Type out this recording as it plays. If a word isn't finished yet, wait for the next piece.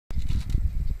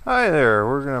Hi there,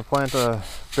 we're going to plant a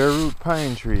bare root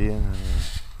pine tree and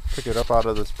pick it up out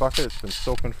of this bucket. It's been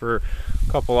soaking for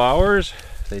a couple hours.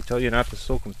 They tell you not to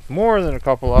soak them more than a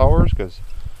couple hours because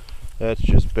that's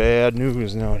just bad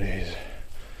news nowadays.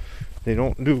 They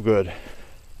don't do good.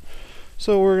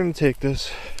 So we're going to take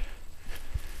this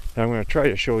and I'm going to try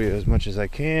to show you as much as I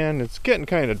can. It's getting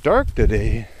kind of dark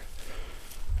today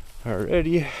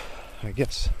already. I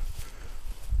guess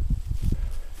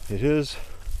it is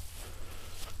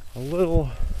a little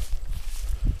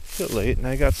bit late, and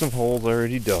I got some holes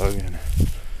already dug, and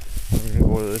we're gonna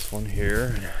go to this one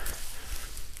here and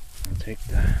I'll take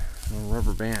the little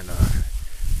rubber band off.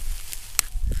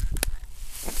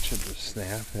 Should just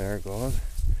snap. There it goes.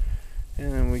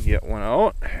 And then we get one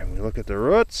out and we look at the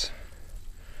roots,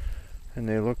 and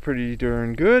they look pretty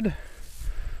darn good.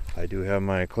 I do have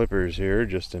my clippers here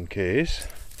just in case,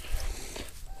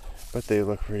 but they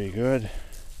look pretty good.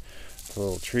 The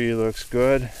little tree looks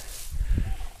good.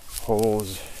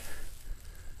 Holes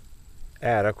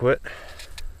adequate.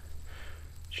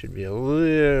 Should be a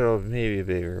little maybe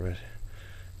bigger, but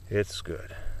it's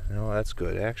good. No, that's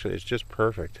good. Actually, it's just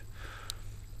perfect.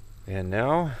 And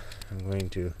now I'm going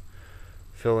to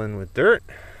fill in with dirt.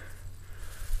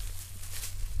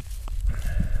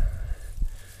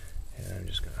 And I'm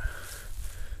just gonna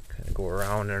kind of go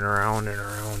around and around and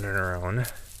around and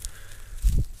around.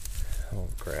 Little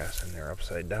grass in there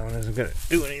upside down isn't going to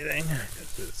do anything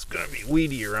because it's going to be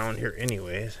weedy around here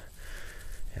anyways.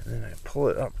 And then I pull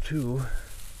it up to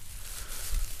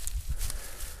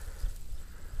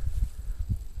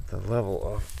the level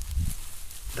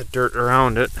of the dirt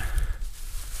around it.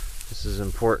 This is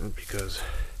important because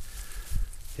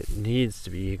it needs to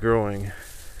be growing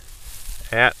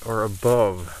at or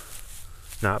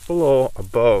above, not below,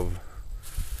 above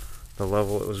the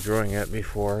level it was growing at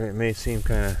before. It may seem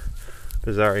kind of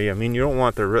bizarre. I mean, you don't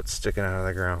want the roots sticking out of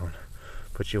the ground,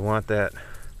 but you want that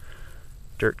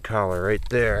dirt collar right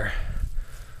there,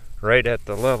 right at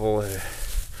the level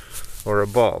or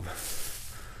above.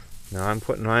 Now I'm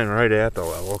putting mine right at the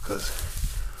level because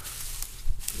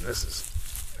this is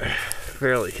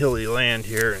fairly hilly land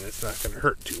here and it's not going to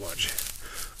hurt too much.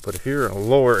 But if you're in a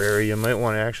lower area, you might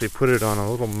want to actually put it on a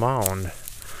little mound.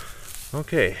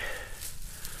 Okay,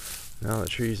 now the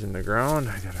tree's in the ground.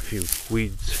 I got a few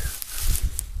weeds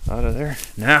out of there.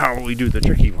 Now we do the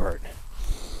tricky part.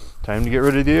 Time to get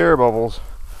rid of the air bubbles.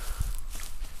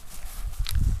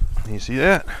 You see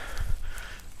that?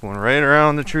 Going right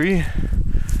around the tree.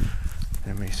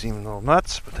 That may seem a little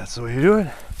nuts, but that's the way you do it.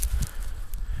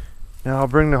 Now I'll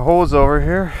bring the hose over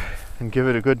here and give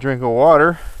it a good drink of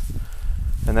water.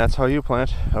 And that's how you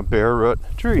plant a bare root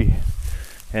tree.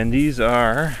 And these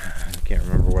are, I can't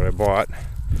remember what I bought,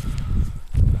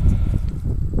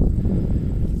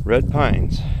 red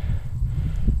pines.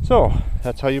 So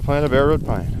that's how you plant a bare root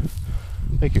pine.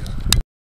 Thank you.